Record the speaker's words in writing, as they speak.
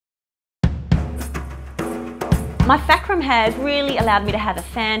My FACRRM has really allowed me to have a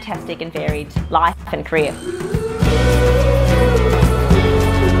fantastic and varied life and career.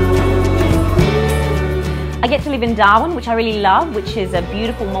 I get to live in Darwin, which I really love, which is a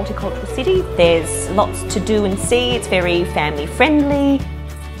beautiful multicultural city. There's lots to do and see. It's very family friendly.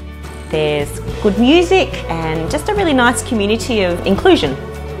 There's good music and just a really nice community of inclusion.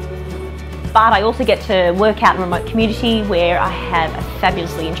 But I also get to work out in a remote community where I have a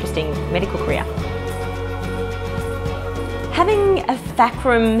fabulously interesting medical career. Having a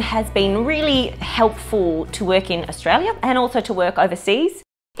FACRRM has been really helpful to work in Australia and also to work overseas.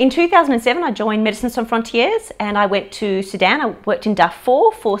 In 2007 I joined Médecins Sans Frontières and I went to Sudan. I worked in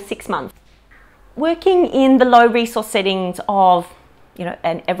Darfur for 6 months. Working in the low resource settings of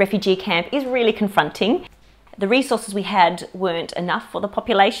a refugee camp is really confronting. The resources we had weren't enough for the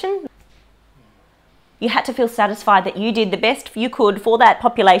population. You had to feel satisfied that you did the best you could for that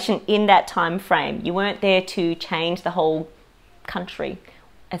population in that time frame. You weren't there to change the whole country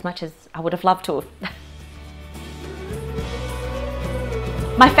as much as I would have loved to have.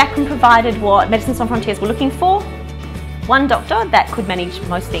 My FACRRM provided what Médecins Sans Frontières were looking for: one doctor that could manage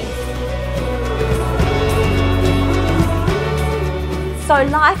most things. So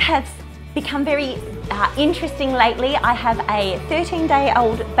life has become very interesting lately. I have a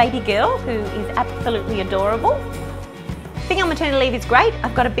 13-day-old baby girl who is absolutely adorable. Being on maternity leave is great.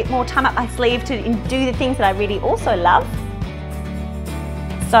 I've got a bit more time up my sleeve to do the things that I really also love.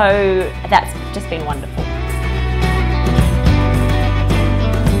 So that's just been wonderful.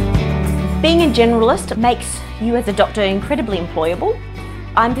 Being a generalist makes you as a doctor incredibly employable.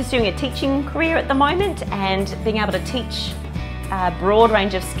 I'm pursuing a teaching career at the moment, and being able to teach a broad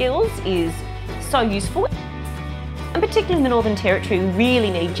range of skills is so useful. And particularly in the Northern Territory, we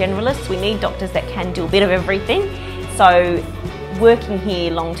really need generalists. We need doctors that can do a bit of everything. So working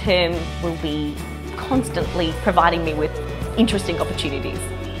here long term will be constantly providing me with interesting opportunities.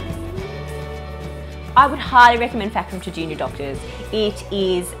 I would highly recommend FACRRM to junior doctors. It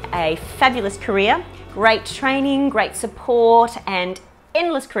is a fabulous career, great training, great support, and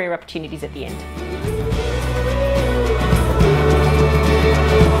endless career opportunities at the end.